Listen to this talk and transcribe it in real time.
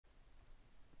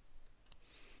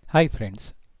Hi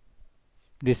friends,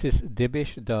 this is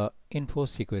Debesh, the info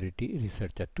security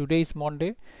researcher. Today is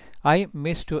Monday. I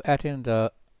missed to attend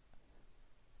the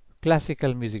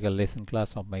classical musical lesson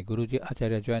class of my Guruji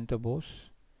Acharya Jayanta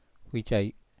Bose, which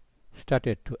I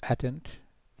started to attend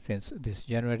since this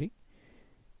January.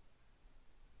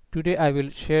 Today I will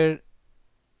share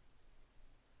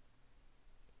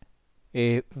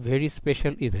a very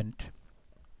special event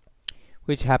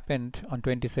which happened on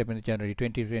 27th January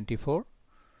 2024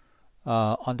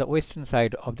 on the western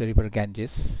side of the river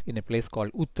Ganges in a place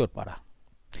called Uttarpara.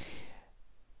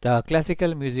 The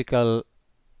classical musical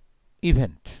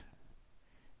event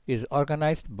is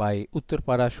organized by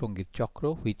Uttarpara Sangit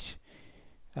Chakra, which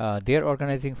they are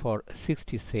organizing for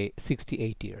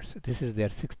 68 years. This is their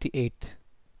 68th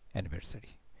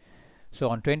anniversary. So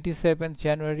on 27th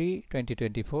January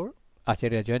 2024,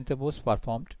 Acharya Jayanta Bose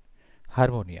performed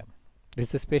Harmonium. This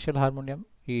is a special harmonium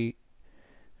he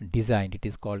designed. It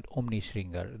is called Omni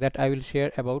Shringar. That I will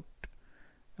share about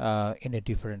in a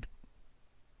different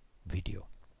video.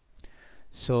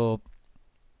 So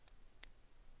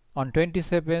on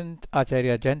 27th,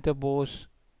 Acharya Jayanta Bose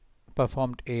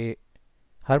performed a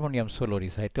harmonium solo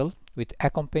recital with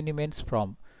accompaniments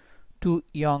from two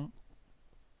young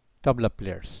tabla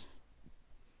players.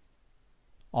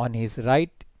 On his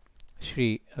right,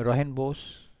 Sri Rohan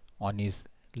Bose. On his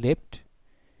left,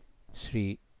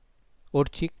 Sri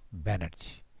Orchik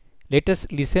Banerjee. Let us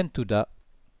listen to the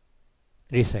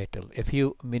recital, a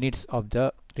few minutes of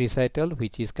the recital,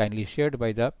 which is kindly shared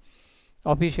by the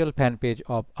official fan page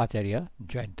of Acharya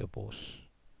Jayanta Bose.